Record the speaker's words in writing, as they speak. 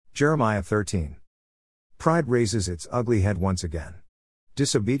Jeremiah 13. Pride raises its ugly head once again.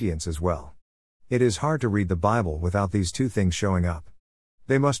 Disobedience as well. It is hard to read the Bible without these two things showing up.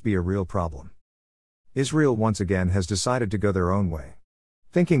 They must be a real problem. Israel once again has decided to go their own way,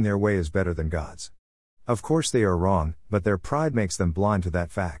 thinking their way is better than God's. Of course they are wrong, but their pride makes them blind to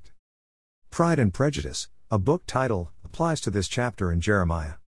that fact. Pride and Prejudice, a book title, applies to this chapter in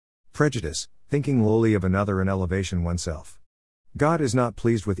Jeremiah. Prejudice, thinking lowly of another and elevation oneself. God is not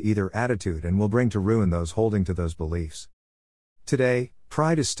pleased with either attitude and will bring to ruin those holding to those beliefs. Today,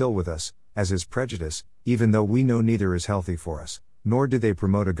 pride is still with us, as is prejudice, even though we know neither is healthy for us, nor do they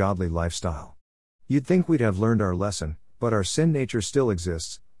promote a godly lifestyle. You'd think we'd have learned our lesson, but our sin nature still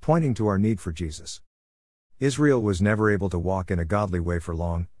exists, pointing to our need for Jesus. Israel was never able to walk in a godly way for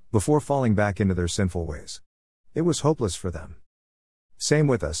long, before falling back into their sinful ways. It was hopeless for them. Same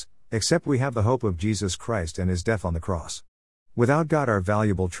with us, except we have the hope of Jesus Christ and His death on the cross. Without God, our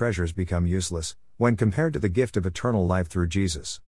valuable treasures become useless, when compared to the gift of eternal life through Jesus.